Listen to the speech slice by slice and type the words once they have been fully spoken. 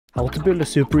How to build a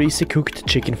super easy cooked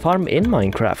chicken farm in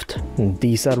Minecraft.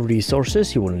 These are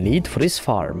resources you will need for this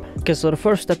farm. Okay, so the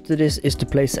first step to this is to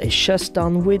place a chest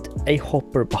down with a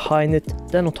hopper behind it.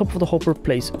 Then on top of the hopper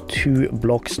place 2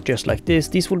 blocks just like this.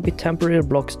 These will be temporary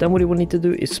blocks. Then what you will need to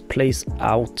do is place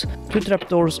out 2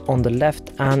 trapdoors on the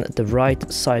left and the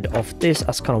right side of this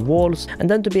as kind of walls. And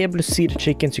then to be able to see the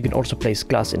chickens you can also place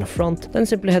glass in the front. Then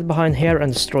simply head behind here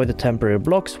and destroy the temporary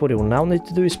blocks. What you will now need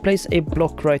to do is place a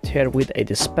block right here with a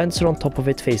dispenser on top of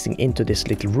it facing into this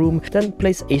little room, then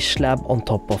place a slab on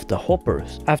top of the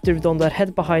hoppers. After you've done that,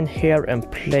 head behind here and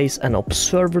place an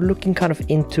observer looking kind of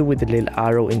into with a little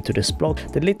arrow into this block.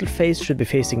 The little face should be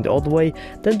facing the other way.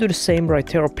 Then do the same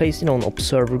right here, placing an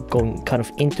observer going kind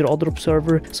of into the other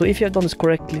observer. So if you have done this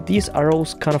correctly, these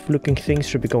arrows kind of looking things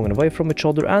should be going away from each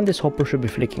other, and this hopper should be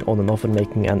flicking on and off and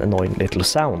making an annoying little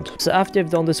sound. So after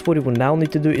you've done this, what you will now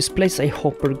need to do is place a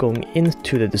hopper going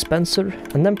into the dispenser,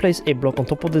 and then place a block on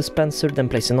top of the dispenser, then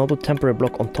place another temporary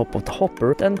block on top of the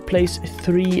hopper, then place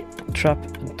 3 trap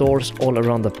doors all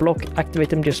around the block, activate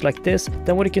them just like this.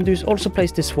 Then what you can do is also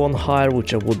place this one higher,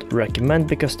 which I would recommend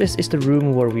because this is the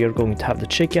room where we are going to have the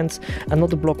chickens.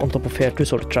 Another block on top of here, 2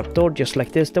 sort of trap door just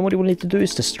like this. Then what you will need to do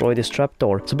is destroy this trap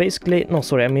door. So basically,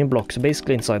 block. So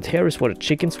basically inside here is where the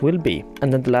chickens will be.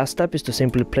 And then the last step is to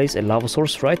simply place a lava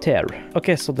source right here.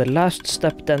 Okay, so the last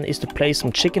step then is to place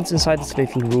some chickens inside this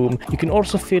little room. You can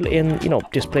also fill in,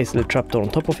 just place a little trapdoor on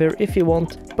top of here if you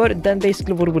want. But then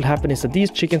basically what will happen is that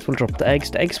these chickens will drop the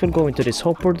eggs will go into this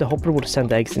hopper, the hopper will send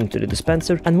the eggs into the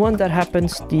dispenser, and when that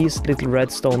happens, these little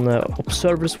redstone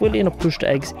observers will push the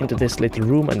eggs into this little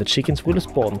room and the chickens will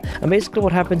spawn. And basically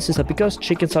what happens is that because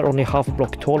chickens are only half a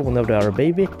block tall whenever they are a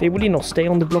baby, they will stay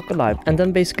on the block alive, and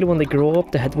then basically when they grow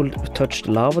up, the head will touch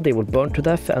the lava, they will burn to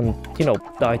death, and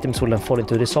the items will then fall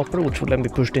into this hopper, which will then be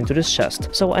pushed into this chest.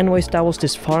 So anyways, that was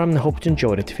this farm, and I hope you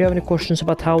enjoyed it. If you have any questions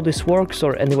about how this works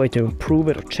or any way to improve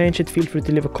it or change it, feel free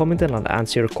to leave a comment and I'll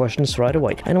answer your questions right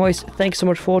away. Anyways, thanks so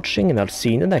much for watching, and I'll see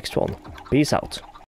you in the next one. Peace out.